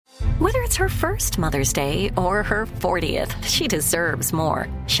Whether it's her first Mother's Day or her 40th, she deserves more.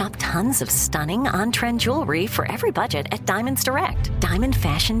 Shop tons of stunning on-trend jewelry for every budget at Diamonds Direct. Diamond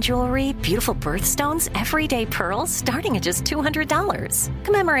fashion jewelry, beautiful birthstones, everyday pearls starting at just $200.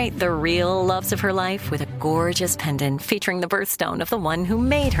 Commemorate the real loves of her life with a gorgeous pendant featuring the birthstone of the one who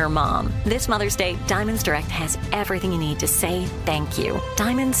made her mom. This Mother's Day, Diamonds Direct has everything you need to say thank you.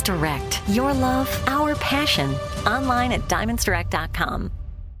 Diamonds Direct. Your love, our passion. Online at diamondsdirect.com.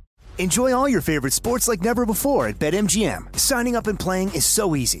 Enjoy all your favorite sports like never before at BetMGM. Signing up and playing is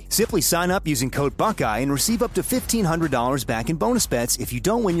so easy. Simply sign up using code Buckeye and receive up to $1,500 back in bonus bets if you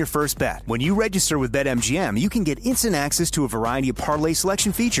don't win your first bet. When you register with BetMGM, you can get instant access to a variety of parlay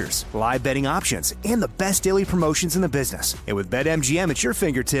selection features, live betting options, and the best daily promotions in the business. And with BetMGM at your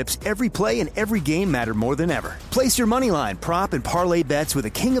fingertips, every play and every game matter more than ever. Place your moneyline, prop, and parlay bets with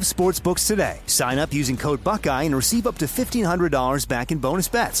the king of sportsbooks today. Sign up using code Buckeye and receive up to $1,500 back in bonus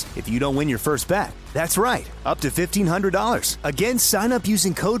bets if you don't win your first bet. That's right, up to $1,500. Again, sign up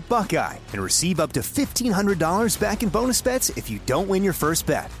using code Buckeye and receive up to $1,500 back in bonus bets if you don't win your first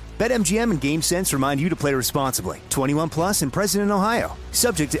bet. BetMGM and GameSense remind you to play responsibly. 21 plus and present in Ohio.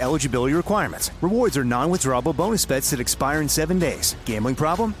 Subject to eligibility requirements. Rewards are non-withdrawable bonus bets that expire in 7 days. Gambling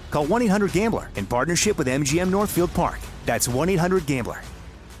problem? Call 1-800-GAMBLER in partnership with MGM Northfield Park. That's 1-800-GAMBLER.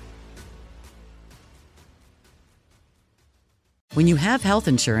 When you have health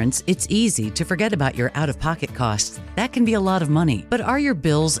insurance, it's easy to forget about your out-of-pocket costs. That can be a lot of money. But are your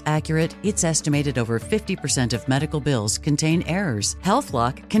bills accurate? It's estimated over 50% of medical bills contain errors.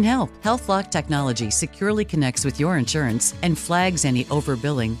 HealthLock can help. HealthLock technology securely connects with your insurance and flags any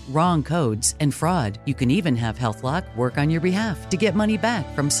overbilling, wrong codes, and fraud. You can even have HealthLock work on your behalf to get money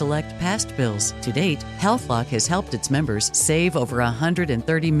back from select past bills. To date, HealthLock has helped its members save over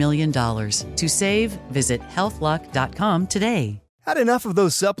 $130 million. To save, visit healthlock.com today. Had enough of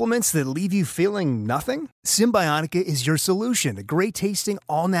those supplements that leave you feeling nothing? Symbiotica is your solution to great-tasting,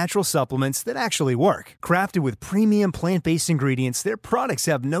 all-natural supplements that actually work. Crafted with premium plant-based ingredients, their products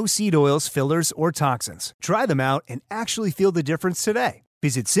have no seed oils, fillers, or toxins. Try them out and actually feel the difference today.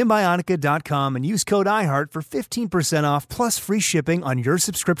 Visit Symbiotica.com and use code IHEART for 15% off plus free shipping on your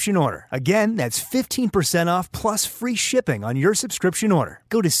subscription order. Again, that's 15% off plus free shipping on your subscription order.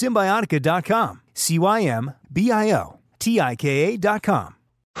 Go to Symbiotica.com. CYMBIOTIKA.com.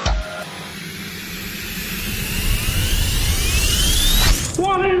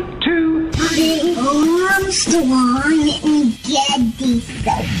 1, 2, 3. Armstrong and Getty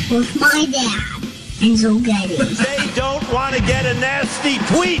stuff with my dad. And so Getty. They don't want to get a nasty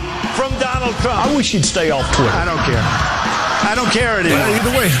tweet from Donald Trump. I wish you'd stay off Twitter. I don't care. I don't care anymore.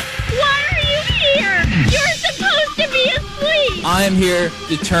 Either way. Why are you here? You're supposed to be asleep. I am here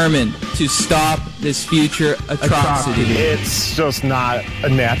determined to stop this future atrocity. It's just not a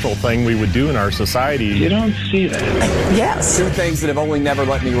natural thing we would do in our society. You don't see that. Yes. Two things that have only never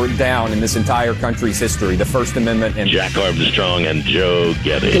let me down in this entire country's history, the First Amendment and Jack Armstrong and Joe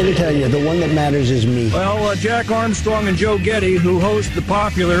Getty. Let me tell you, the one that matters is me. Well, Jack Armstrong and Joe Getty, who host the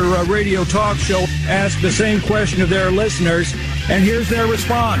popular radio talk show, ask the same question of their listeners, and here's their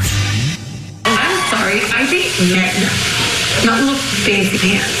response. I'm sorry, I think men don't look fancy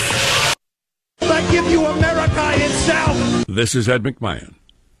pants. I give you America itself. This is Ed McMahon.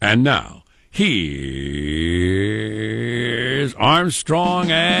 And now, here's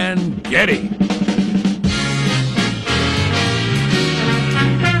Armstrong and Getty.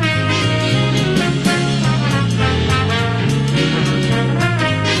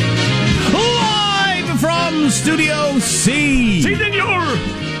 Live from Studio C. Si, senor.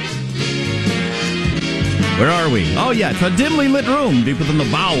 Where are we? Oh, yeah, it's a dimly lit room deep within the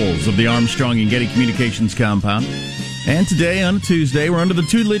bowels of the Armstrong and Getty Communications compound. And today, on a Tuesday, we're under the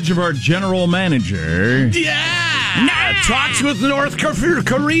tutelage of our general manager. Yeah! Talks with North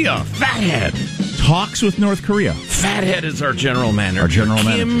Korea. Fathead. Talks with North Korea. Fathead is our general manager. Our general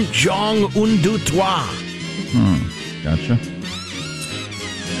Kim manager. Jong-un du Toit. Gotcha.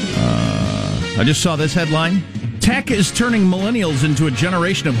 I just saw this headline. Tech is turning millennials into a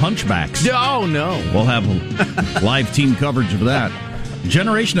generation of hunchbacks. Oh, no. We'll have live team coverage of that.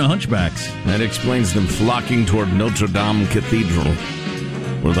 Generation of hunchbacks. That explains them flocking toward Notre Dame Cathedral,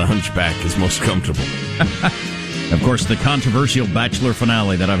 where the hunchback is most comfortable. Of course, the controversial Bachelor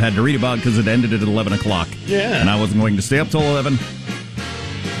finale that I've had to read about because it ended at 11 o'clock. Yeah. And I wasn't going to stay up till 11.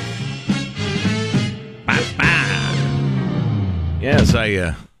 Yes,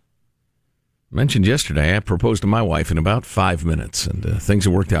 I mentioned yesterday, I proposed to my wife in about 5 minutes, and things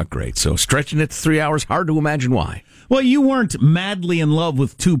have worked out great. So stretching it to 3 hours, hard to imagine why. Well, you weren't madly in love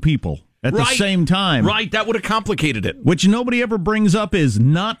with two people. at the same time. Right, that would have complicated it. Which nobody ever brings up is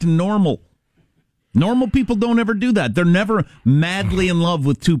not normal. Normal people don't ever do that. They're never madly in love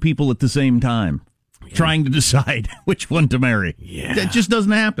with two people at the same time, trying to decide which one to marry. Yeah. That just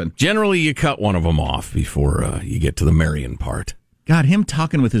doesn't happen. Generally, you cut one of them off before you get to the marrying part. God, him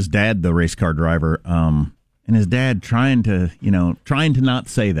talking with his dad, the race car driver, and his dad trying to not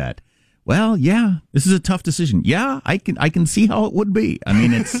say that. Well, yeah, this is a tough decision. Yeah, I can see how it would be. I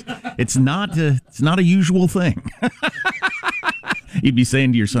mean, it's not a usual thing. You'd be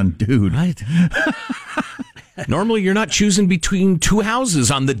saying to your son, dude. Right. Normally, you're not choosing between two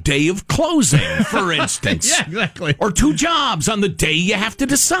houses on the day of closing, for instance. Yeah, exactly. Or two jobs on the day you have to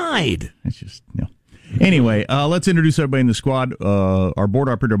decide. It's just, Anyway, let's introduce everybody in the squad. Our board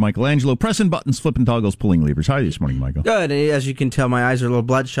operator, Michelangelo, pressing buttons, flipping toggles, pulling levers. How are you this morning, Michael? Good. As you can tell, my eyes are a little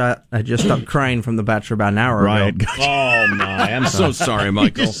bloodshot. I just stopped crying from The Bachelor about an hour ago. Oh, my. I'm so sorry,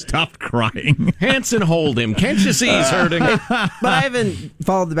 Michael. He just stopped crying. Hanson, hold him. Can't you see he's hurting? But I haven't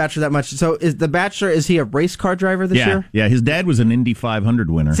followed The Bachelor that much. So is The Bachelor, is he a race car driver this year? Yeah, his dad was an Indy 500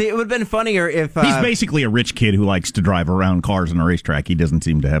 winner. See, it would have been funnier if... He's basically a rich kid who likes to drive around cars on a racetrack. He doesn't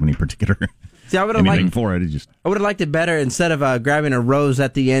seem to have any particular... See, I would have liked for it. I would have liked it better. Instead of grabbing a rose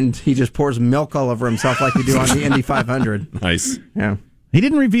at the end, he just pours milk all over himself like you do on the Indy 500. Nice. Yeah. He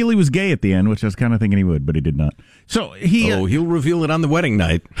didn't reveal he was gay at the end, which I was kind of thinking he would, but he did not. So he'll reveal it on the wedding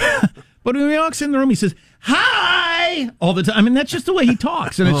night. But when he walks in the room, he says, "Hi!" all the time. I mean, that's just the way he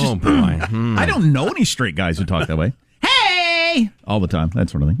talks. And it's boy. I don't know any straight guys who talk that way. Hey! All the time, that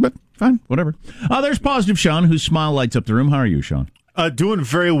sort of thing. But fine, whatever. There's Positive Sean, whose smile lights up the room. How are you, Sean? Doing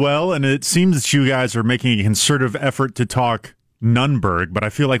very well, and it seems that you guys are making a concerted effort to talk Nunberg, but I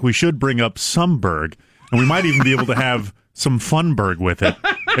feel like we should bring up Sumberg, and we might even be able to have some Funberg with it.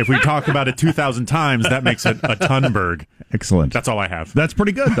 If we talk about it 2,000 times, that makes it a Tunberg. Excellent. That's all I have. That's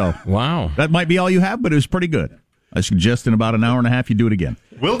pretty good, though. Wow. That might be all you have, but it was pretty good. I suggest in about an hour and a half you do it again.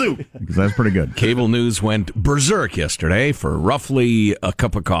 Will do. Because that's pretty good. Cable news went berserk yesterday for roughly a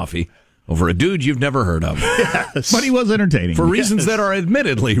cup of coffee over a dude you've never heard of. Yes. But he was entertaining. For reasons that are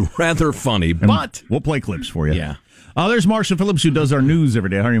admittedly rather funny, but... We'll play clips for you. Yeah. There's Marshall Phillips, who does our news every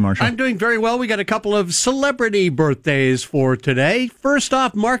day. How are you, Marshall? I'm doing very well. We got a couple of celebrity birthdays for today. First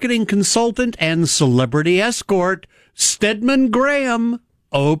off, marketing consultant and celebrity escort Stedman Graham,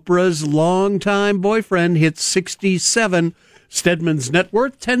 Oprah's longtime boyfriend, hits 67. Stedman's net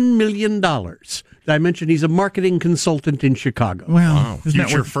worth, $10 million. I mentioned he's a marketing consultant in Chicago. Well,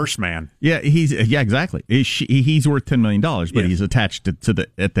 future first man. Yeah, exactly. He's worth $10 million, but he's attached at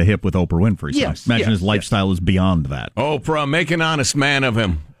the hip with Oprah Winfrey. So imagine his lifestyle is beyond that. Oprah, make an honest man of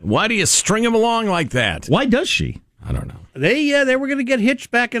him. Why do you string him along like that? Why does she? I don't know. They were going to get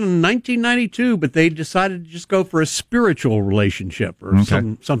hitched back in 1992, but they decided to just go for a spiritual relationship or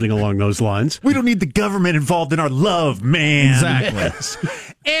something along those lines. We don't need the government involved in our love, man. Exactly.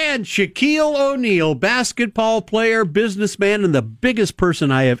 Yes. And Shaquille O'Neal, basketball player, businessman, and the biggest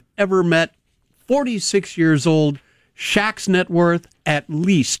person I have ever met, 46 years old. Shaq's net worth, at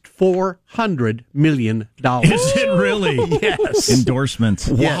least $400 million. Is it really? Yes. Endorsements.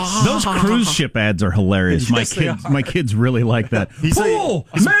 Yes. Those cruise ship ads are hilarious. Yes, My kids really like that. He's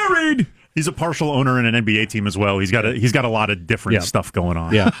married. He's a partial owner in an NBA team as well. He's got a lot of different stuff going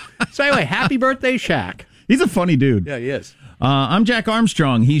on. Yeah. So anyway, happy birthday, Shaq. He's a funny dude. Yeah, he is. I'm Jack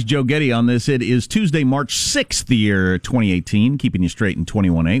Armstrong. He's Joe Getty on this. It is Tuesday, March 6th, the year 2018. Keeping you straight in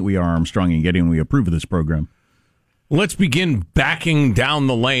 21.8. We are Armstrong and Getty, and we approve of this program. Let's begin backing down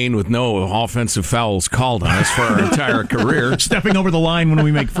the lane with no offensive fouls called on us for our entire career. Stepping over the line when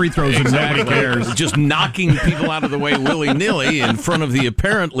we make free throws and nobody cares. Just knocking people out of the way willy-nilly in front of the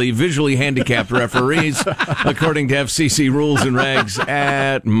apparently visually handicapped referees, according to FCC rules and regs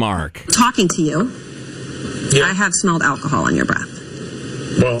at Mark. Talking to you, I have smelled alcohol on your breath.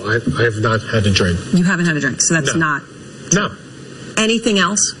 Well, I have not had a drink. You haven't had a drink, so that's not... No. Anything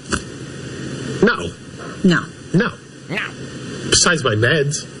else? No. No. No. Besides my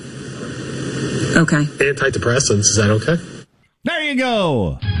meds. Okay. Antidepressants. Is that okay? There you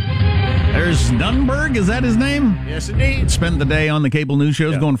go. There's Nunberg. Is that his name? Yes, indeed. Spent the day on the cable news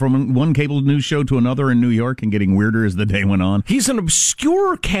shows, going from one cable news show to another in New York and getting weirder as the day went on. He's an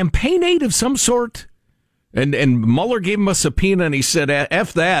obscure campaign aide of some sort. And Mueller gave him a subpoena and he said,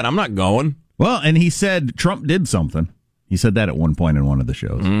 F that, I'm not going. Well, and he said Trump did something. He said that at one point in one of the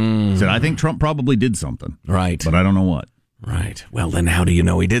shows. He said, I think Trump probably did something. Right. But I don't know what. Right. Well, then how do you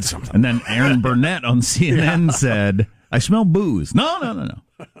know he did something? And then Aaron Burnett on CNN said, I smell booze. No.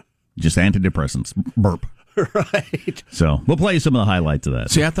 Just antidepressants. Burp. Right. So we'll play some of the highlights of that.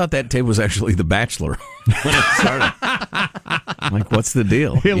 See, I thought that tape was actually The Bachelor when it started. I'm like, what's the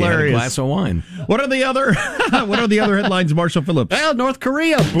deal? Hilarious. A glass of wine. What are the other headlines, Marshall Phillips? Well, North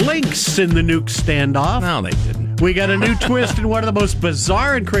Korea blinks in the nuke standoff. No, they didn't. We got a new twist in one of the most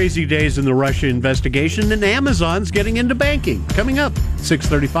bizarre and crazy days in the Russia investigation, and Amazon's getting into banking. Coming up,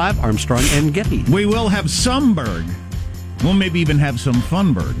 6:35, Armstrong and Getty. We will have some Berg. We'll maybe even have some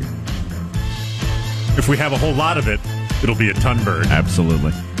fun Berg. If we have a whole lot of it, it'll be a Tunberg.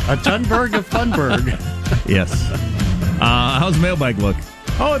 Absolutely. A Tunberg of Funberg. Yes. How's mailbag look?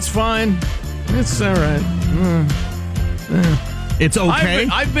 Oh, it's fine. It's all right. It's okay?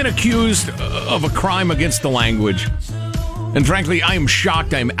 I've been accused of a crime against the language. And frankly, I am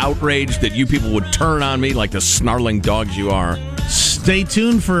shocked, I am outraged that you people would turn on me like the snarling dogs you are. Stay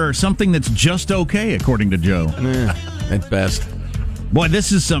tuned for something that's just okay, according to Joe. At best. Boy,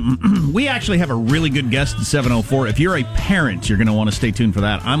 this is something. We actually have a really good guest at 7:04. If you're a parent, you're going to want to stay tuned for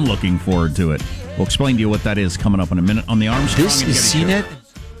that. I'm looking forward to it. We'll explain to you what that is coming up in a minute on the Armstrong This is CNET.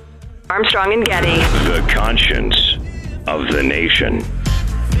 Armstrong and Getty. The conscience of the nation.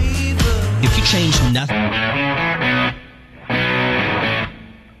 If you change nothing.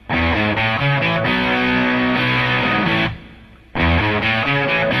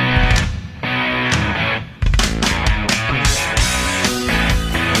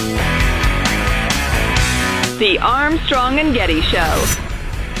 The Armstrong and Getty Show.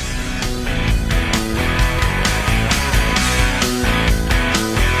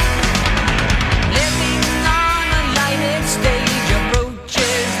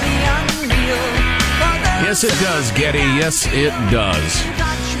 Yes, it does, Getty. Yes, it does.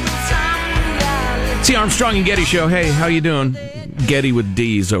 It's the Armstrong and Getty Show. Hey, how you doing? Getty with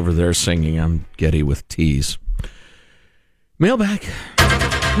D's over there singing. I'm Getty with T's. Mailbag.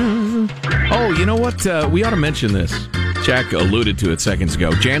 Oh, you know what? We ought to mention this. Jack alluded to it seconds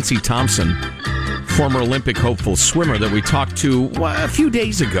ago. Jancy Thompson, former Olympic hopeful swimmer that we talked to a few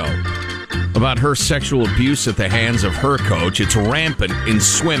days ago about her sexual abuse at the hands of her coach. It's rampant in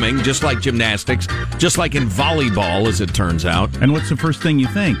swimming, just like gymnastics, just like in volleyball, as it turns out. And what's the first thing you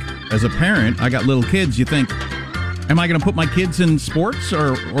think? As a parent, I got little kids, you think, am I going to put my kids in sports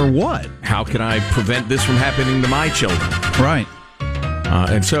or what? How can I prevent this from happening to my children? Right.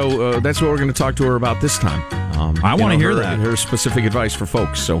 And so that's what we're going to talk to her about this time. I want to hear that. Her specific advice for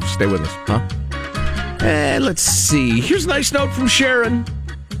folks, so stay with us. Huh? Let's see. Here's a nice note from Sharon.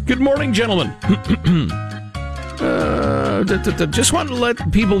 Good morning, gentlemen. Just want to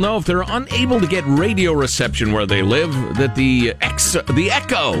let people know if they're unable to get radio reception where they live, that the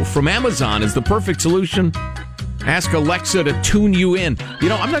Echo from Amazon is the perfect solution. Ask Alexa to tune you in. You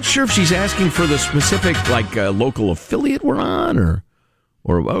know, I'm not sure if she's asking for the specific, local affiliate we're on, or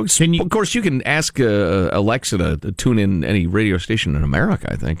of course, you can ask Alexa to tune in any radio station in America,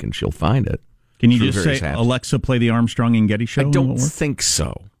 I think, and she'll find it. Can you just say, apps. Alexa, play the Armstrong and Getty Show? I don't think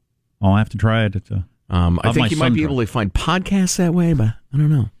so. I'll have to try it. I think you might be able to find podcasts that way, but I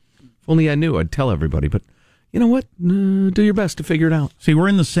don't know. If only I knew, I'd tell everybody. But you know what? Do your best to figure it out. See, we're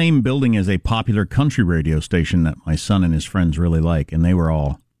in the same building as a popular country radio station that my son and his friends really like, and they were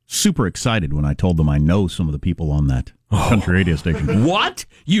all super excited when I told them I know some of the people on that country radio station. What?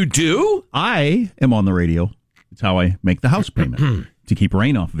 You do? I am on the radio. It's how I make the house payment to keep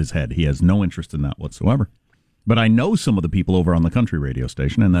rain off of his head. He has no interest in that whatsoever. But I know some of the people over on the country radio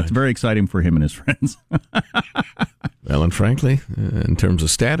station, and that's very exciting for him and his friends. Well, and frankly, in terms of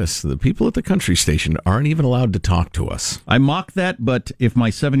status, the people at the country station aren't even allowed to talk to us. I mock that, but if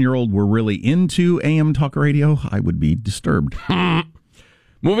my 7-year-old were really into AM talk radio, I would be disturbed.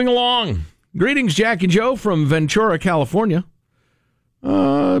 Moving along. Greetings, Jack and Joe from Ventura, California.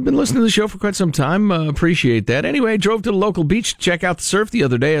 I've been listening to the show for quite some time. Appreciate that. Anyway, drove to the local beach to check out the surf the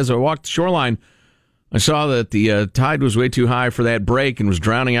other day. As I walked the shoreline, I saw that the tide was way too high for that break and was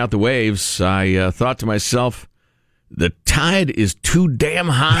drowning out the waves. I thought to myself, the tide is too damn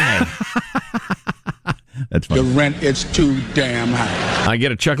high. That's funny. The rent is too damn high. I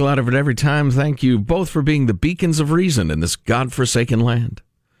get a chuckle out of it every time. Thank you both for being the beacons of reason in this godforsaken land.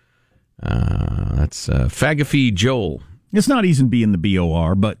 That's Fagafee Joel. It's not easy being the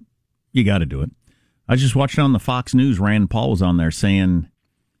BOR, but you got to do it. I just watched on the Fox News. Rand Paul was on there saying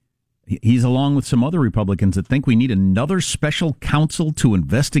he's along with some other Republicans that think we need another special counsel to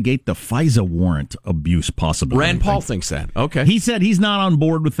investigate the FISA warrant abuse possibility. Rand Paul thinks that. Okay. He said he's not on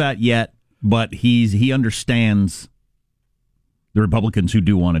board with that yet, but he understands the Republicans who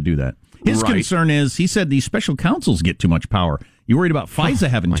do want to do that. His concern is, he said these special counsels get too much power. You worried about FISA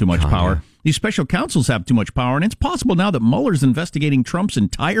having too much power. Yeah. These special counsels have too much power, and it's possible now that Mueller's investigating Trump's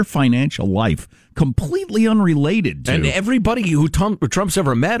entire financial life, completely unrelated to... And everybody who Trump's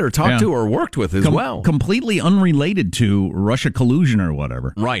ever met or talked to or worked with as well. Completely unrelated to Russia collusion or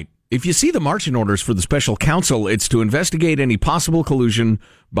whatever. Right. If you see the marching orders for the special counsel, it's to investigate any possible collusion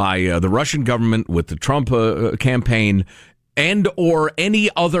by the Russian government with the Trump campaign and or any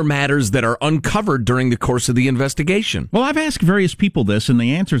other matters that are uncovered during the course of the investigation. Well, I've asked various people this, and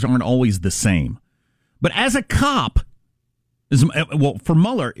the answers aren't always the same. But as a cop, for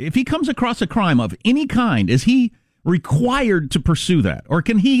Mueller, if he comes across a crime of any kind, is he required to pursue that? Or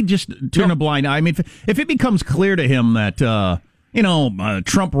can he just turn a blind eye? I mean, if it becomes clear to him that,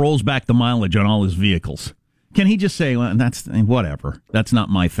 Trump rolls back the mileage on all his vehicles, can he just say, well, that's whatever, that's not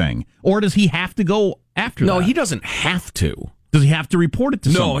my thing? Or does he have to go after that? No, he doesn't have to. Does he have to report it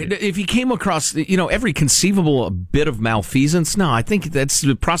to somebody? No, if he came across, every conceivable bit of malfeasance, no, I think that's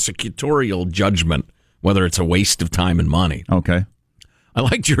the prosecutorial judgment, whether it's a waste of time and money. Okay. I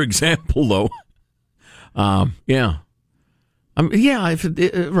liked your example, though. Right,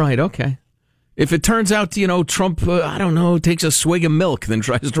 okay. If it turns out, Trump, takes a swig of milk, then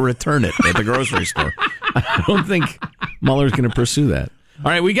tries to return it at the grocery store, I don't think Mueller's going to pursue that.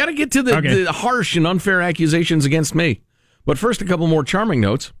 All right, we got to get to the harsh and unfair accusations against me. But first, a couple more charming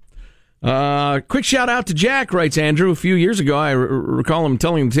notes. Quick shout out to Jack, writes Andrew. A few years ago, I recall him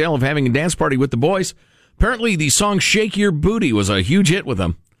telling the tale of having a dance party with the boys. Apparently, the song Shake Your Booty was a huge hit with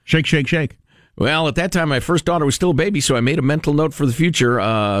them. Shake, shake, shake. Well, at that time, my first daughter was still a baby, so I made a mental note for the future.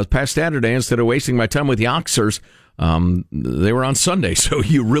 Past Saturday, instead of wasting my time with the Oxers, they were on Sunday, so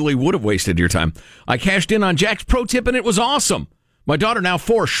you really would have wasted your time. I cashed in on Jack's pro tip, and it was awesome. My daughter, now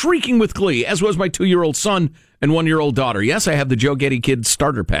 4, shrieking with glee, as was my 2-year-old son and 1-year-old daughter. Yes, I have the Joe Getty Kids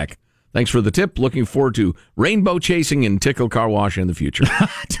starter pack. Thanks for the tip. Looking forward to rainbow chasing and Tickle Car Wash in the future.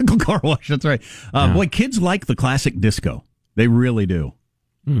 Tickle Car Wash, that's right. Boy, kids like the classic disco. They really do.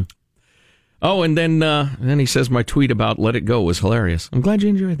 Oh, and then he says my tweet about Let It Go was hilarious. I'm glad you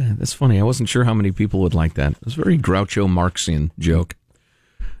enjoyed that. That's funny. I wasn't sure how many people would like that. It was a very Groucho Marxian joke.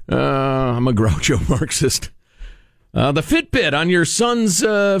 I'm a Groucho Marxist. The Fitbit on your son's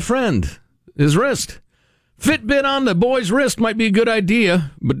friend, his wrist. Fitbit on the boy's wrist might be a good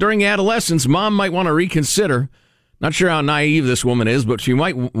idea, but during adolescence, mom might want to reconsider. Not sure how naive this woman is, but she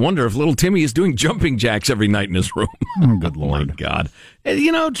might wonder if little Timmy is doing jumping jacks every night in his room. Oh, good Lord. My God.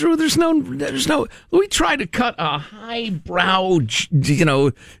 Drew, there's no, we try to cut a highbrow,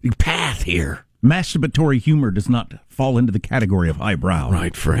 path here. Masturbatory humor does not fall into the category of highbrow.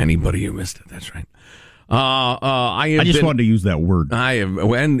 Right, for anybody who missed it. That's right. I just wanted to use that word. I have,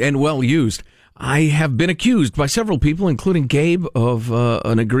 and well used. I have been accused by several people, including Gabe, of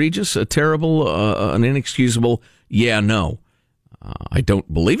an egregious, a terrible, an inexcusable, no. I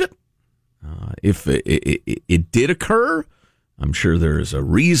don't believe it. If it did occur, I'm sure there's a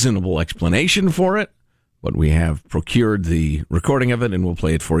reasonable explanation for it, but we have procured the recording of it, and we'll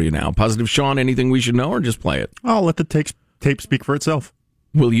play it for you now. Positive Sean, anything we should know, or just play it? I'll let the tape speak for itself.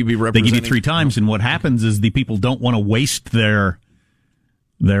 Will you be representing? They give you 3 times, and what happens is the people don't want to waste their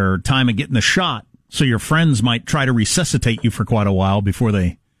time of getting the shot, so your friends might try to resuscitate you for quite a while before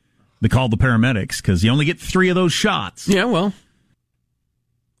they call the paramedics, because you only get 3 of those shots. Yeah, well.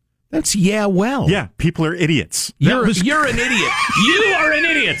 That's Yeah, people are idiots. You're an idiot. You are an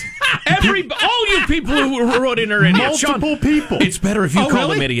idiot. All you people who wrote in are idiots. Multiple people. It's better if you call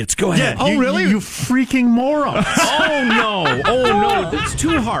them idiots. Go ahead. Yeah, really? You freaking morons. Oh, no. That's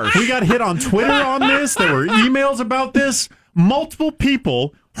too harsh. We got hit on Twitter on this. There were emails about this. Multiple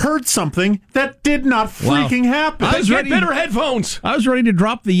people heard something that did not freaking happen. Get better headphones. I was ready to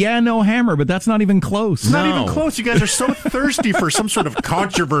drop the no hammer, but that's not even close. It's not even close. You guys are so thirsty for some sort of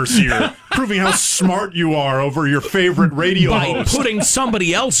controversy or proving how smart you are over your favorite radio by host. Putting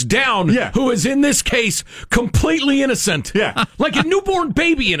somebody else down who is, in this case, completely innocent. Yeah. Like a newborn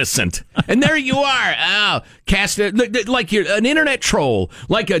baby innocent. And there you are. Cast it like you're an internet troll,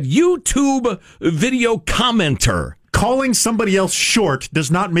 like a YouTube video commenter. Calling somebody else short does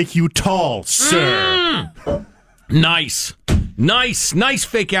not make you tall, sir. Nice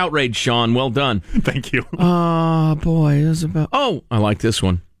fake outrage, Sean. Well done. Thank you. Boy, is about. Oh, I like this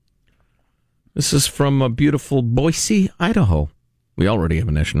one. This is from beautiful Boise, Idaho. We already have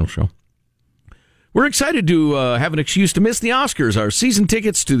a national show. We're excited to have an excuse to miss the Oscars. Our season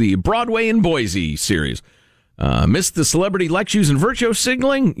tickets to the Broadway in Boise series. Missed the celebrity lectures and virtue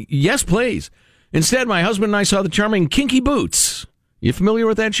signaling? Yes, please. Instead, my husband and I saw the charming Kinky Boots. You familiar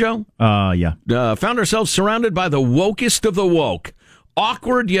with that show? Yeah. Found ourselves surrounded by the wokest of the woke.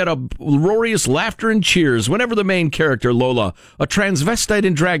 Awkward yet uproarious laughter and cheers whenever the main character, Lola, a transvestite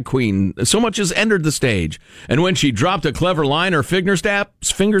and drag queen, so much as entered the stage. And when she dropped a clever line or finger snap,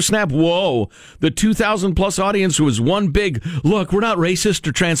 whoa, the 2,000-plus audience was one big, look, we're not racist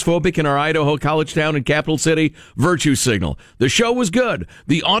or transphobic in our Idaho college town and capital city, virtue signal. The show was good.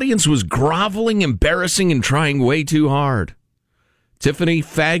 The audience was groveling, embarrassing, and trying way too hard. Tiffany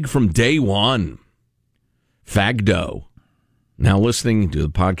Fag from day one. Fagdo. Now listening to the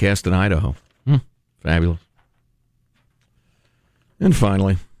podcast in Idaho. Fabulous. And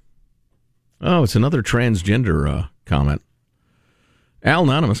finally, it's another transgender comment. Al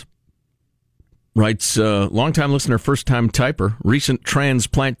Anonymous writes, longtime listener, first-time typer, recent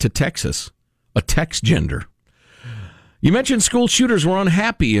transplant to Texas, a textgender. You mentioned school shooters were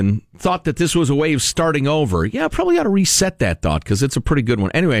unhappy and thought that this was a way of starting over. Yeah, probably ought to reset that thought because it's a pretty good one.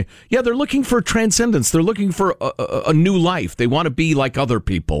 Anyway, yeah, they're looking for transcendence. They're looking for a new life. They want to be like other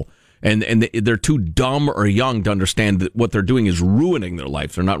people. And they're too dumb or young to understand that what they're doing is ruining their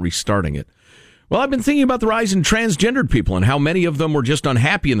life. They're not restarting it. Well, I've been thinking about the rise in transgendered people and how many of them were just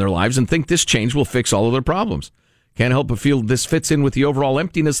unhappy in their lives and think this change will fix all of their problems. Can't help but feel this fits in with the overall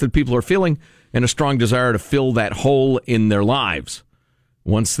emptiness that people are feeling and a strong desire to fill that hole in their lives.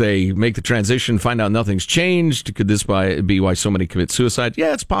 Once they make the transition, find out nothing's changed, could this be why so many commit suicide?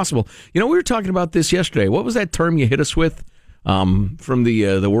 Yeah, it's possible. You know, we were talking about this yesterday. What was that term you hit us with from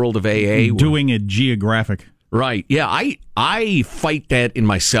the world of AA? Doing a geographic. Right. Yeah, I fight that in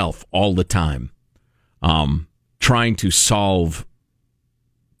myself all the time, trying to solve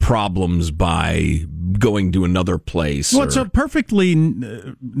problems by going to another place. Well, it's a perfectly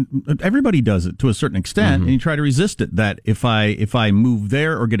everybody does it to a certain extent, and you try to resist it. That if I move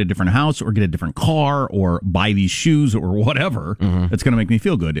there or get a different house or get a different car or buy these shoes or whatever, it's going to make me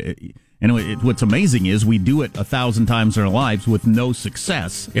feel good. And what's amazing is we do it 1,000 times in our lives with no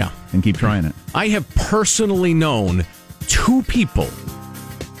success. Yeah, and keep trying it. I have personally known 2 people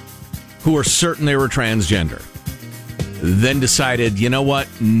who are certain they were transgender. Then decided, you know what?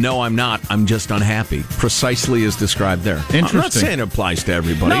 No, I'm not. I'm just unhappy. Precisely as described there. Interesting. I'm not saying it applies to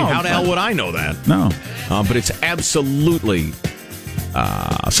everybody. No, how the hell would I know that? No. But it's absolutely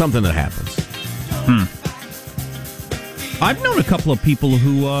something that happens. I've known a couple of people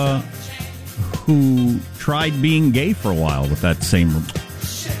who tried being gay for a while with that same.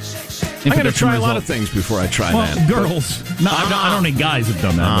 I'm going to try a lot of things before I try that. Girls. No, I don't think guys have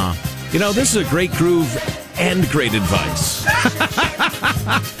done that. You know, this is a great groove and great advice.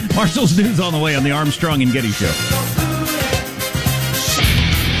 Marshall's News on the way on the Armstrong and Getty Show.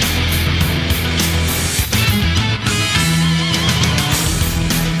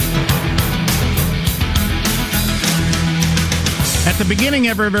 At the beginning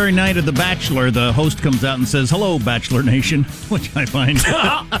of every night of The Bachelor, the host comes out and says, "Hello, Bachelor Nation," which I find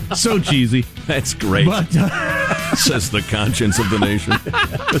so cheesy. That's great. But, says the conscience of the nation.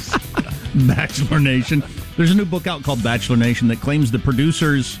 Bachelor Nation. There's a new book out called Bachelor Nation that claims the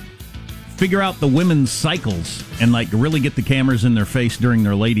producers figure out the women's cycles and really get the cameras in their face during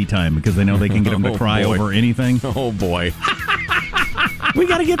their lady time because they know they can get them to cry over anything. Oh, boy. We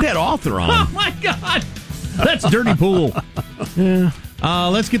got to get that author on. Oh, my God. That's dirty pool. Yeah.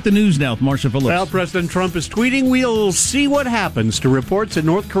 Let's get the news now with Marcia Phillips. Well, President Trump is tweeting, "We'll see what happens," to reports that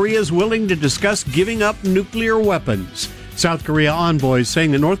North Korea is willing to discuss giving up nuclear weapons. South Korea envoys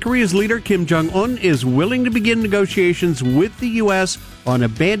saying that North Korea's leader, Kim Jong-un, is willing to begin negotiations with the U.S. on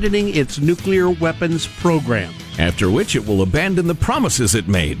abandoning its nuclear weapons program. After which it will abandon the promises it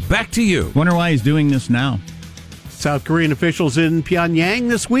made. Back to you. Wonder why he's doing this now. South Korean officials in Pyongyang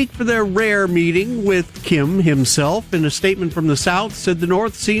this week for their rare meeting with Kim himself. In a statement from the South, said the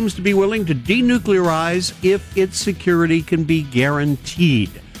North seems to be willing to denuclearize if its security can be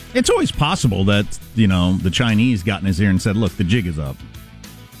guaranteed. It's always possible that, the Chinese got in his ear and said, look, the jig is up.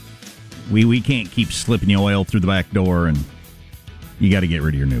 We can't keep slipping you oil through the back door, and you got to get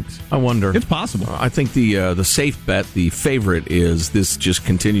rid of your nukes. I wonder. It's possible. I think the safe bet, the favorite, is this just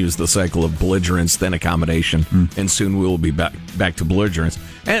continues the cycle of belligerence, then accommodation, and soon we will be back to belligerence.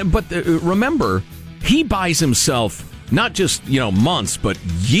 But remember, he buys himself not just months, but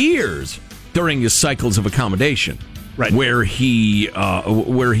years during his cycles of accommodation. Right. Where he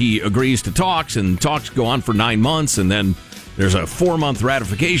agrees to talks, and talks go on for 9 months, and then there's a 4-month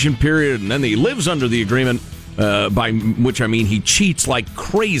ratification period, and then he lives under the agreement, by which I mean he cheats like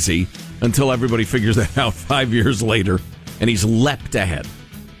crazy until everybody figures that out 5 years later, and he's leapt ahead.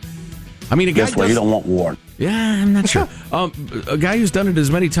 I mean, Guess what? You don't want war. Yeah, I'm not sure. A guy who's done it as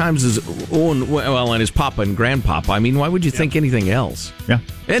many times as and his papa and grandpapa. I mean, why would you think anything else? Yeah.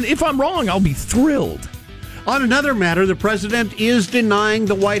 And if I'm wrong, I'll be thrilled. On another matter, the president is denying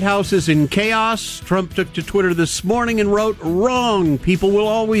the White House is in chaos. Trump took to Twitter this morning and wrote, "Wrong. People will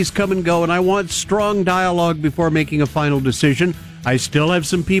always come and go, and I want strong dialogue before making a final decision. I still have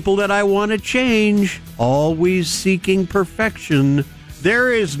some people that I want to change, always seeking perfection.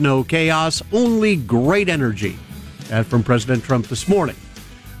 There is no chaos, only great energy." That from President Trump this morning.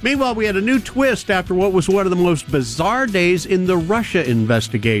 Meanwhile, we had a new twist after what was one of the most bizarre days in the Russia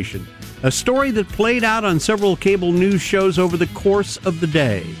investigation. A story that played out on several cable news shows over the course of the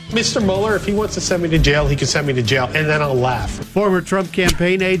day. Mr. Mueller, if he wants to send me to jail, he can send me to jail, and then I'll laugh. Former Trump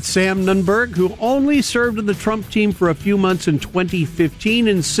campaign aide Sam Nunberg, who only served in the Trump team for a few months in 2015,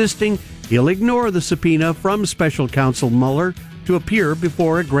 insisting he'll ignore the subpoena from special counsel Mueller to appear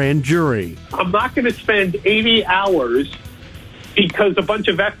before a grand jury. I'm not going to spend 80 hours because a bunch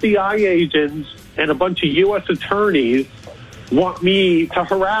of FBI agents and a bunch of U.S. attorneys want me to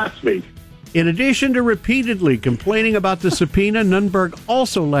harass me. In addition to repeatedly complaining about the subpoena, Nunberg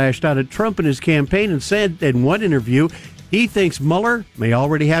also lashed out at Trump in his campaign and said in one interview he thinks Mueller may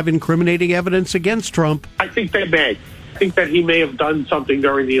already have incriminating evidence against Trump. I think they may. I think that he may have done something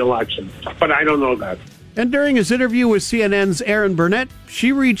during the election, but I don't know that. And during his interview with CNN's Erin Burnett,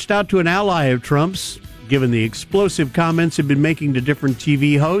 she reached out to an ally of Trump's, given the explosive comments he'd been making to different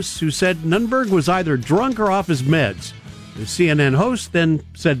TV hosts, who said Nunberg was either drunk or off his meds. The CNN host then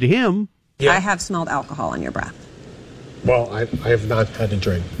said to him, I have smelled alcohol on your breath. Well, I have not had a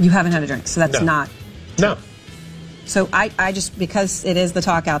drink. You haven't had a drink, so that's No. not. No. So I just, because it is the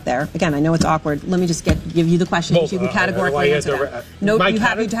talk out there, again, I know it's awkward, let me just give you the question. You can categorically answer that. No, you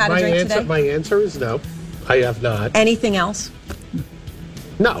haven't had a drink today? My answer is no. I have not. Anything else?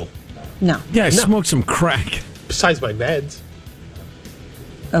 No. No. Yeah, I smoked some crack. Besides my meds.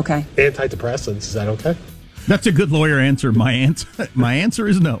 Okay. Antidepressants. Is that okay? That's a good lawyer answer. My answer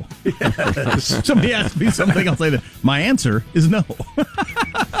is no. Somebody asked me something, I'll say that. My answer is no.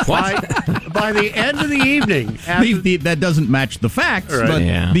 By the end of the evening... that doesn't match the facts, Right. but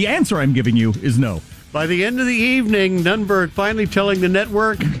Yeah. the answer I'm giving you is no. By the end of the evening, Nunberg finally telling the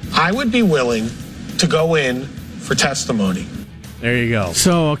network, I would be willing to go in for testimony. There you go.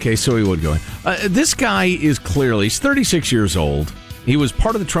 So he would go in. This guy is clearly, he's 36 years old. He was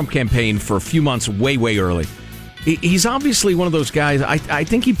part of the Trump campaign for a few months way, way early. He's obviously one of those guys, I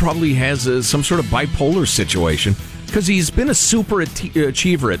think he probably has some sort of bipolar situation, because he's been a super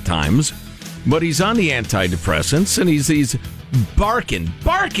achiever at times, but he's on the antidepressants, and he's barking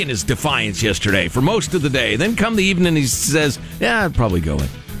his defiance yesterday for most of the day. Then come the evening, he says, yeah, I'd probably go in.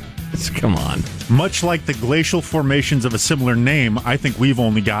 Come on. Much like the glacial formations of a similar name, I think we've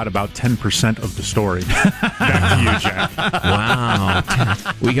only got about 10% of the story. Back to you, Jack.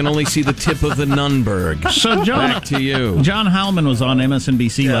 Wow. We can only see the tip of the Nunberg. So, John, back to you. John Howman was on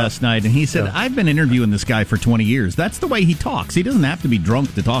MSNBC last night, and he said, I've been interviewing this guy for 20 years. That's the way he talks. He doesn't have to be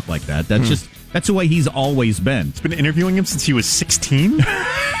drunk to talk like that. That's the way he's always been. He's been interviewing him since he was 16?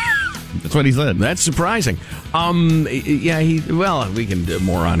 That's what he said. That's surprising. We can do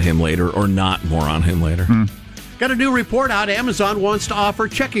more on him later, or not more on him later. Got a new report out. Amazon wants to offer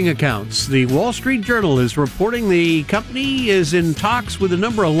checking accounts. The Wall Street Journal is reporting the company is in talks with a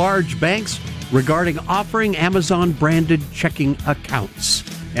number of large banks regarding offering Amazon-branded checking accounts.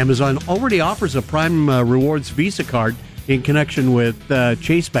 Amazon already offers a Prime Rewards Visa card in connection with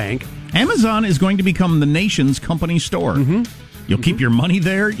Chase Bank. Amazon is going to become the nation's company store. You'll keep your money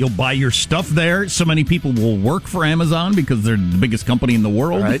there. You'll buy your stuff there. So many people will work for Amazon because they're the biggest company in the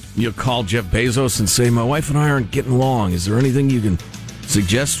world. Right. You'll call Jeff Bezos and say, my wife and I aren't getting along. Is there anything you can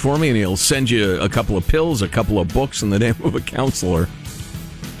suggest for me? And he'll send you a couple of pills, a couple of books, and the name of a counselor.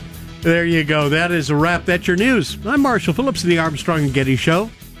 There you go. That is a wrap. That's your news. I'm Marshall Phillips of the Armstrong and Getty Show,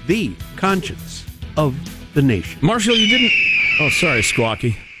 the conscience of the nation. Marshall, you didn't... Oh, sorry,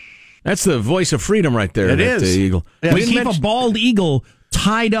 Squawky. That's the voice of freedom right there. It is. Eagle. Yeah, we keep a bald eagle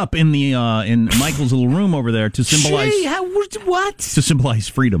tied up in the in Michael's little room over there to symbolize what? To symbolize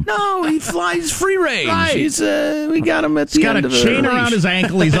freedom. No, he flies free range. Right. We got him at the end of He's got a chain around his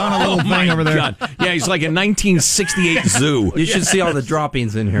ankle. He's on a little thing over there. God. Yeah, he's like a 1968 zoo. You should see all the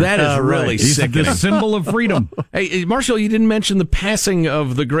droppings in here. That is really sick. He's the symbol of freedom. Hey, Marshall, you didn't mention the passing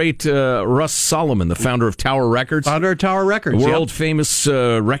of the great Russ Solomon, the founder of Tower Records. Founder of Tower Records. World famous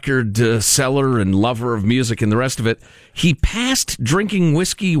record seller and lover of music and the rest of it. He passed drinking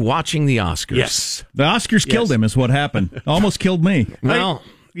whiskey watching the Oscars. Yes. The Oscars killed him is what happened. Almost killed me. Well,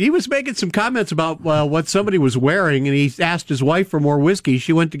 he was making some comments about what somebody was wearing, and he asked his wife for more whiskey.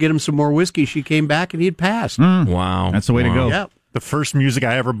 She went to get him some more whiskey. She came back, and he had passed. Wow. That's the way to go. Yep. The first music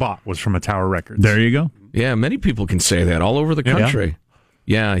I ever bought was from a Tower Records. There you go. Yeah, many people can say that all over the country.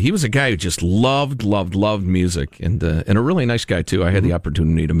 Yeah, he was a guy who just loved music, and a really nice guy, too. I had the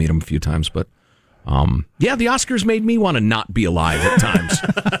opportunity to meet him a few times, but yeah, the Oscars made me want to not be alive at times.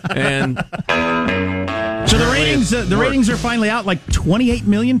 And so the ratings are finally out. Like 28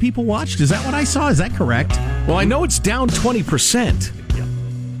 million people watched. Is that what I saw? Is that correct? Well, I know it's down 20%.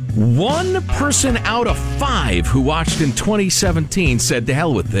 One person out of 5 who watched in 2017 said, "To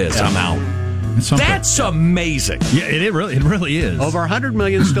hell with this, I'm out." That's amazing. Yeah, it really is. Over 100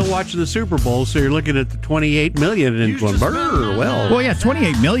 million still watching the Super Bowl, so you're looking at the 28 million and well, yeah,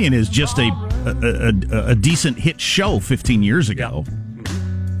 28 million is just a decent hit show 15 years ago.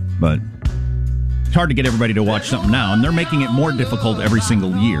 But it's hard to get everybody to watch something now, and they're making it more difficult every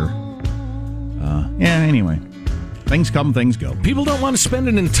single year. Anyway. Things come, things go. People don't want to spend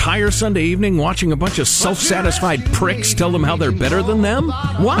an entire Sunday evening watching a bunch of self-satisfied pricks tell them how they're better than them?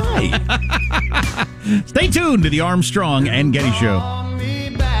 Why? Stay tuned to the Armstrong and Getty Show.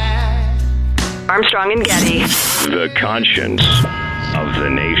 Armstrong and Getty. The conscience of the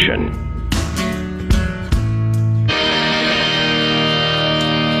nation.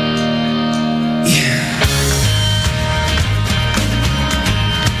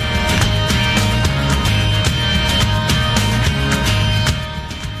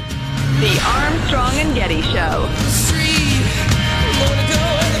 The Armstrong and Getty Show.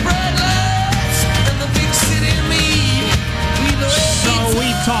 So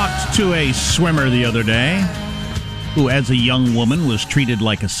we talked to a swimmer the other day who, as a young woman, was treated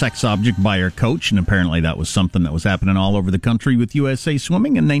like a sex object by her coach, and apparently that was something that was happening all over the country with USA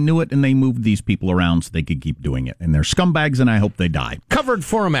Swimming, and they knew it, and they moved these people around so they could keep doing it. And they're scumbags, and I hope they die. Covered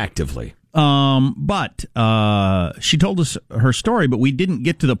for them actively. But she told us her story, but we didn't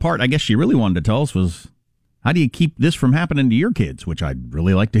get to the part I guess she really wanted to tell us was, how do you keep this from happening to your kids, which I'd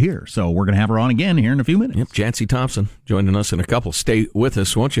really like to hear. So we're going to have her on again here in a few minutes. Yep, Jancy Thompson joining us in a couple. Stay with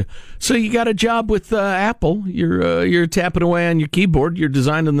us, won't you? So you got a job with Apple. You're tapping away on your keyboard. You're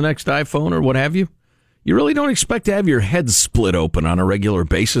designing the next iPhone or what have you. You really don't expect to have your head split open on a regular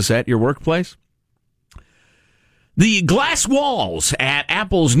basis at your workplace? The glass walls at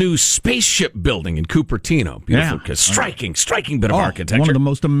Apple's new spaceship building in Cupertino. Beautiful, striking bit of architecture. One of the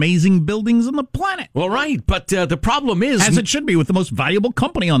most amazing buildings on the planet. Well, right, but the problem is... As it should be with the most valuable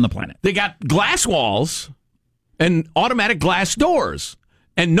company on the planet. They got glass walls and automatic glass doors,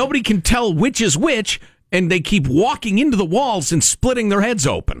 and nobody can tell which is which, and they keep walking into the walls and splitting their heads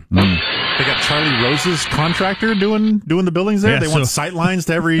open. They got Charlie Rose's contractor doing the buildings there. They want sight lines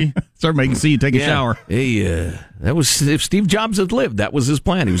to every... Start making you take a shower. Hey, that was, if Steve Jobs had lived, that was his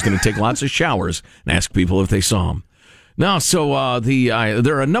plan. He was going to take lots of showers and ask people if they saw him. Now, so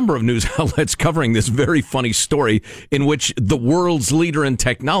there are a number of news outlets covering this very funny story in which the world's leader in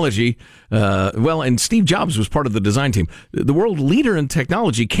technology, and Steve Jobs was part of the design team, the world leader in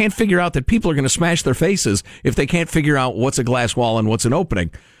technology can't figure out that people are going to smash their faces if they can't figure out what's a glass wall and what's an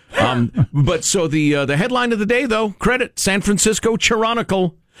opening. But so the headline of the day, though, credit San Francisco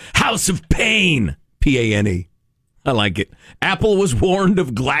Chronicle, House of Pain, P-A-N-E. I like it. Apple was warned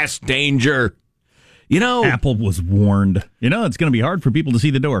of glass danger. You know, Apple was warned. You know, it's going to be hard for people to see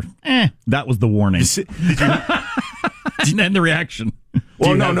the door. That was the warning. And the reaction.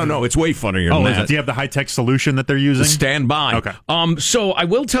 Well, no. It's way funnier than that. Do you have the high-tech solution that they're using? Stand by. Okay. So I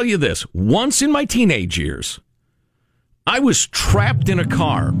will tell you this. Once in my teenage years, I was trapped in a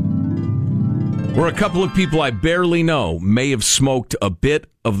car where a couple of people I barely know may have smoked a bit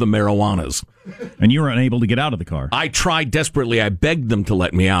of the marijuanas. And you were unable to get out of the car. I tried desperately. I begged them to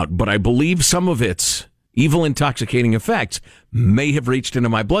let me out, but I believe some of its evil, intoxicating effects may have reached into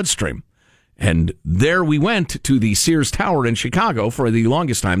my bloodstream. And there we went to the Sears Tower in Chicago for the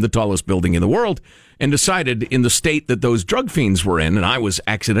longest time, the tallest building in the world, and decided in the state that those drug fiends were in, and I was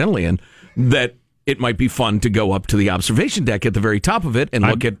accidentally in, that it might be fun to go up to the observation deck at the very top of it and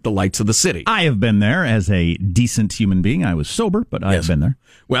look at the lights of the city. I have been there as a decent human being. I was sober, but I have been there.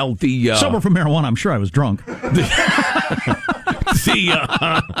 Well, sober from marijuana, I'm sure I was drunk.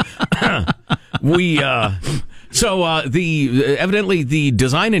 Evidently the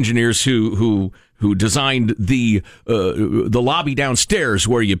design engineers who designed the lobby downstairs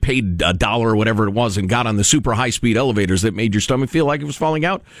where you paid $1 or whatever it was and got on the super high-speed elevators that made your stomach feel like it was falling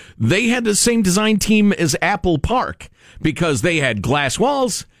out, they had the same design team as Apple Park because they had glass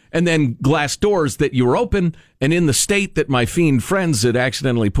walls and then glass doors that you were open, and in the state that my fiend friends had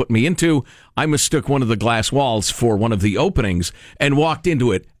accidentally put me into, I mistook one of the glass walls for one of the openings and walked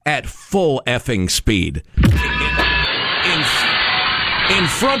into it at full effing speed. In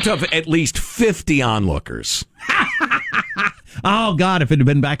front of at least 50 onlookers. Oh, God, if it had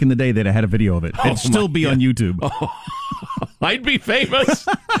been back in the day, they'd have had a video of it. It'd still be on YouTube. I'd be famous.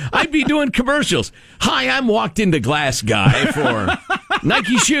 I'd be doing commercials. Hi, I'm walked into glass guy for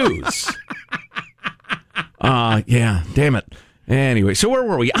Nike shoes. Yeah, damn it. Anyway, so where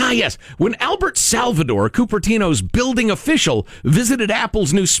were we? Yes. When Albert Salvador, Cupertino's building official, visited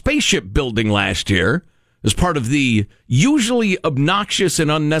Apple's new spaceship building last year as part of the usually obnoxious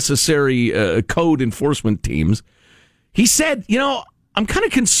and unnecessary code enforcement teams, he said, I'm kind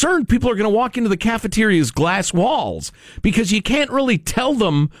of concerned people are going to walk into the cafeteria's glass walls because you can't really tell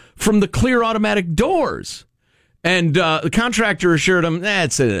them from the clear automatic doors. And the contractor assured him,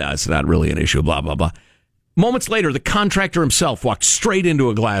 it's not really an issue, blah, blah, blah. Moments later, the contractor himself walked straight into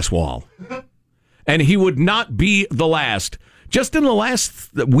a glass wall. And he would not be the last. Just in the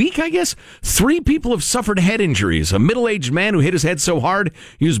last week, I guess, 3 people have suffered head injuries. A middle-aged man who hit his head so hard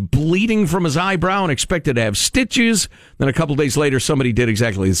he was bleeding from his eyebrow and expected to have stitches. Then a couple days later, somebody did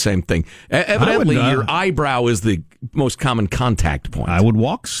exactly the same thing. Evidently, your eyebrow is the most common contact point. I would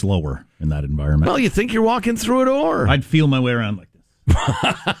walk slower in that environment. Well, you think you're walking through a door. I'd feel my way around like this.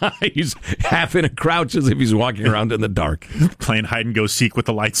 He's half in a crouch as if he's walking around in the dark. Playing hide-and-go-seek with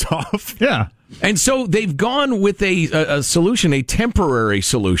the lights off. Yeah. And so they've gone with a solution, a temporary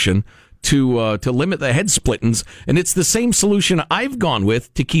solution to limit the head splittings, and it's the same solution I've gone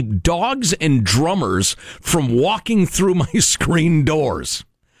with to keep dogs and drummers from walking through my screen doors.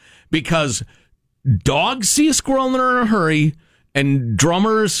 Because dogs see a squirrel and they're in a hurry, and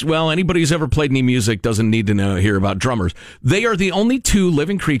drummers, well, anybody who's ever played any music doesn't need to hear about drummers. They are the only 2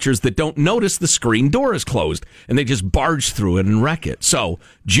 living creatures that don't notice the screen door is closed, and they just barge through it and wreck it. So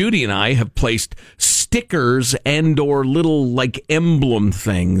Judy and I have placed stickers and or little emblem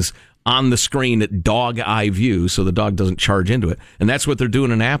things on the screen at dog eye view so the dog doesn't charge into it. And that's what they're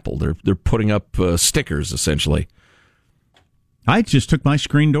doing in Apple. They're putting up stickers, essentially. I just took my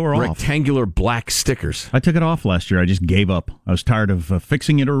screen door off. Rectangular black stickers. I took it off last year. I just gave up. I was tired of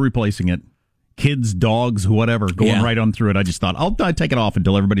fixing it or replacing it. Kids, dogs, whatever, going right on through it. I just thought, I'll take it off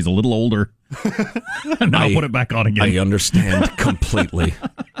until everybody's a little older. And I'll put it back on again. I understand completely.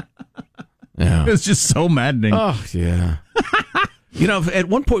 Yeah. It's just so maddening. Oh, yeah. At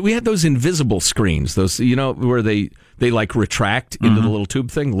one point we had those invisible screens, those, where they retract into the little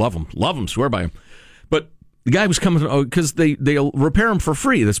tube thing. Love them, swear by them. But the guy was coming because they'll repair them for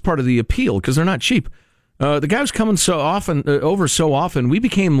free. That's part of the appeal because they're not cheap. The guy was coming over so often, we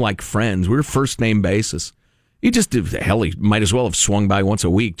became like friends. We were first name basis. He might as well have swung by once a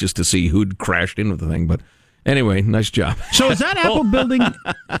week just to see who'd crashed into the thing. But anyway, nice job. So is that Apple building?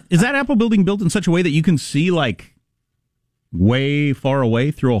 Is that Apple building built in such a way that you can see way far away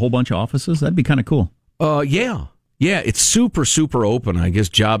through a whole bunch of offices? That'd be kind of cool. Yeah. Yeah, it's super, super open. I guess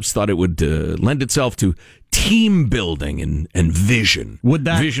Jobs thought it would lend itself to team building and vision.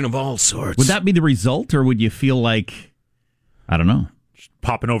 Vision of all sorts. Would that be the result, or would you feel I don't know. Just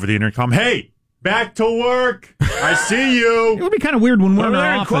popping over the intercom, hey, back to work. I see you. It would be kind of weird when we're in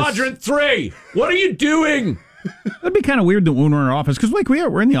our office. Quadrant 3. What are you doing? It'd be kind of weird that when we're in our office, because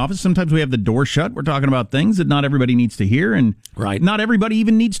we're in the office, sometimes we have the door shut. We're talking about things that not everybody needs to hear, and not everybody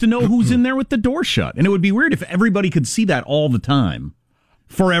even needs to know who's in there with the door shut. And it would be weird if everybody could see that all the time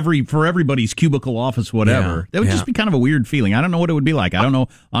for everybody's cubicle, office, whatever. That would just be kind of a weird feeling. I don't know what it would be like. I don't know,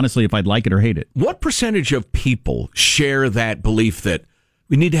 honestly, if I'd like it or hate it. What percentage of people share that belief that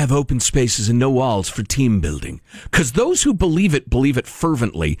we need to have open spaces and no walls for team building? Because those who believe it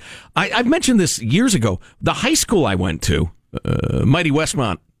fervently. I've mentioned this years ago. The high school I went to, mighty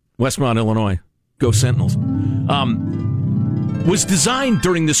Westmont, Illinois, go Sentinels, was designed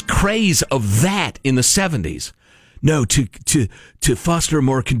during this craze of that in the 70s. No, to foster a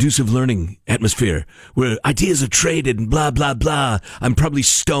more conducive learning atmosphere where ideas are traded and blah, blah, blah. I'm probably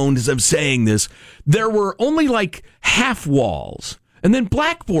stoned as I'm saying this. There were only half walls. And then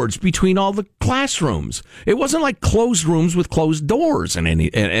blackboards between all the classrooms. It wasn't like closed rooms with closed doors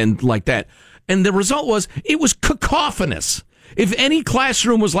and like that. And the result was it was cacophonous. If any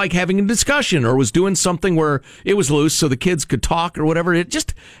classroom was having a discussion or was doing something where it was loose so the kids could talk or whatever, it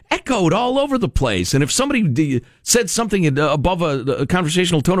just echoed all over the place. And if somebody said something above a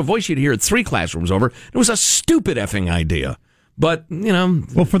conversational tone of voice, you'd hear it 3 classrooms over. It was a stupid effing idea. But,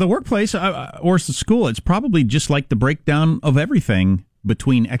 Well, for the workplace or the school, it's probably just like the breakdown of everything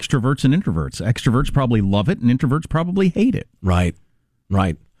between extroverts and introverts. Extroverts probably love it, and introverts probably hate it. Right.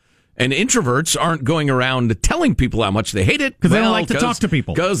 And introverts aren't going around telling people how much they hate it. Because they don't like to talk to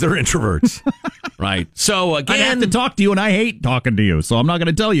people. Because they're introverts. Right. So, again, I have to talk to you, and I hate talking to you. So I'm not going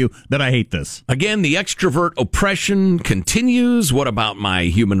to tell you that I hate this. Again, the extrovert oppression continues. What about my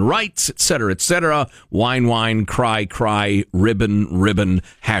human rights, et cetera, et cetera? Whine, whine, cry, cry, ribbon, ribbon,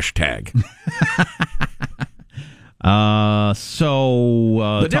 hashtag.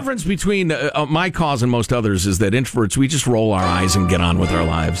 The difference between my cause and most others is that introverts, we just roll our eyes and get on with our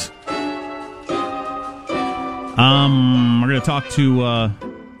lives. We're going to talk to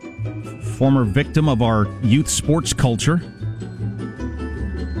former victim of our youth sports culture.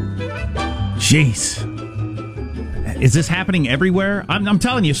 Jeez. Is this happening everywhere? I'm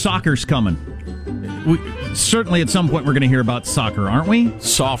telling you, soccer's coming. Certainly at some point we're going to hear about soccer, aren't we?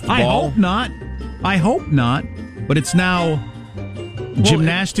 Softball. I hope not. But it's now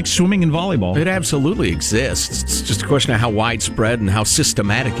gymnastics, swimming, and volleyball. It absolutely exists. It's just a question of how widespread and how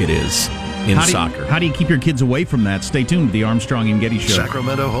systematic it is in soccer. How do you keep your kids away from that? Stay tuned to the Armstrong and Getty Show.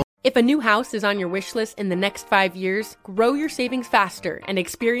 Sacramento. If a new house is on your wish list in the next 5 years, grow your savings faster and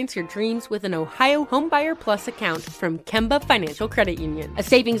experience your dreams with an Ohio Homebuyer Plus account from Kemba Financial Credit Union. A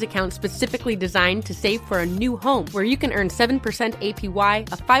savings account specifically designed to save for a new home, where you can earn 7%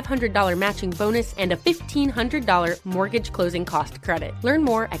 APY, a $500 matching bonus, and a $1,500 mortgage closing cost credit. Learn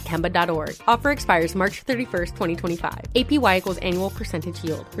more at Kemba.org. Offer expires March 31st, 2025. APY equals annual percentage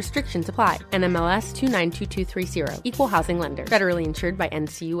yield. Restrictions apply. NMLS 292230. Equal housing lender. Federally insured by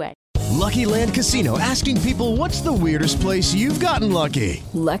NCUA. Lucky Land Casino, asking people, what's the weirdest place you've gotten lucky?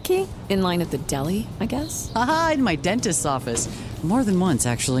 Lucky? In line at the deli, I guess? Aha, in my dentist's office. More than once,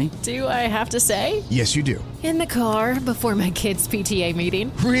 actually. Do I have to say? Yes, you do. In the car before my kids' PTA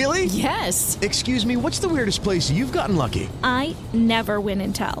meeting. Really? Yes. Excuse me, what's the weirdest place you've gotten lucky? I never win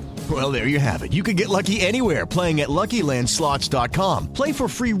and tell. Well, there you have it. You can get lucky anywhere, playing at LuckyLandSlots.com. Play for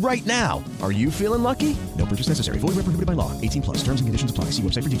free right now. Are you feeling lucky? No purchase necessary. Void where prohibited by law. 18 plus. Terms and conditions apply. See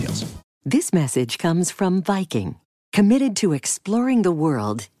website for details. This message comes from Viking, committed to exploring the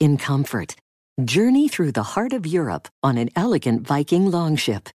world in comfort. Journey through the heart of Europe on an elegant Viking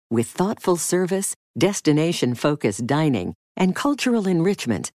longship with thoughtful service, destination-focused dining, and cultural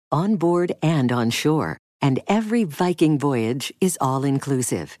enrichment on board and on shore. And every Viking voyage is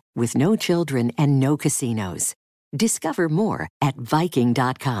all-inclusive, with no children and no casinos. Discover more at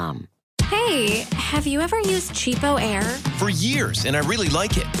Viking.com. Hey, have you ever used Cheapo Air? For years, and I really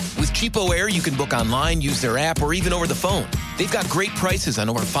like it. With Cheapo Air, you can book online, use their app, or even over the phone. They've got great prices on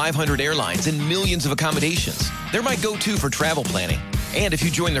over 500 airlines and millions of accommodations. They're my go-to for travel planning. And if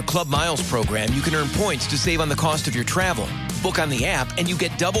you join their Club Miles program, you can earn points to save on the cost of your travel. Book on the app, and you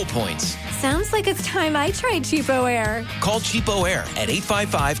get double points. Sounds like it's time I tried Cheapo Air. Call Cheapo Air at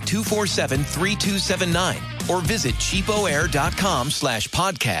 855-247-3279 or visit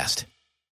cheapoair.com/podcast.